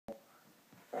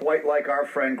quite like our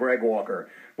friend Greg Walker.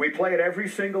 We play it every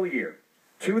single year.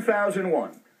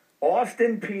 2001,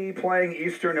 Austin Peay playing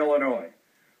Eastern Illinois.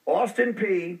 Austin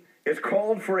Peay is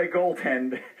called for a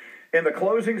goaltend in the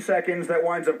closing seconds that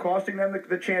winds up costing them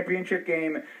the championship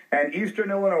game, and Eastern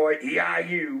Illinois,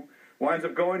 EIU, winds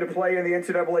up going to play in the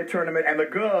NCAA tournament, and the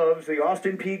Govs, the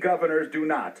Austin Peay Governors, do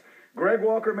not. Greg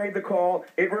Walker made the call.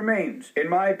 It remains, in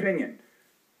my opinion,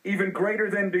 even greater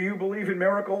than do you believe in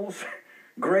miracles?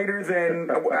 Greater than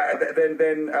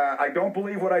I don't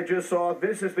believe what I just saw.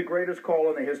 This is the greatest call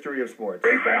in the history of sports.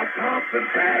 Rebound, Thompson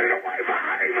batted away by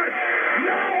Heyman.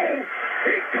 No!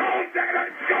 He called that a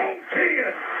goal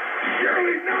kid.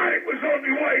 Surely not. It was on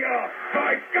the way up.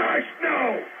 My gosh,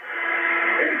 no.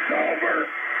 It's over,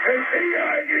 and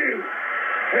EIU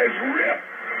has ripped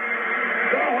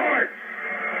the hearts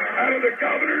out of the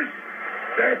Governors,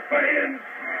 their fans,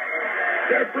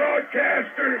 their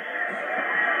broadcasters,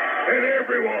 and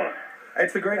everyone.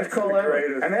 It's the greatest call ever.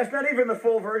 And that's not even the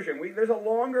full version. There's a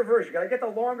longer version. Got to get the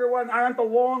longer one. I want the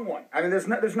long one. I mean, there's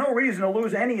no reason to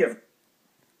lose any of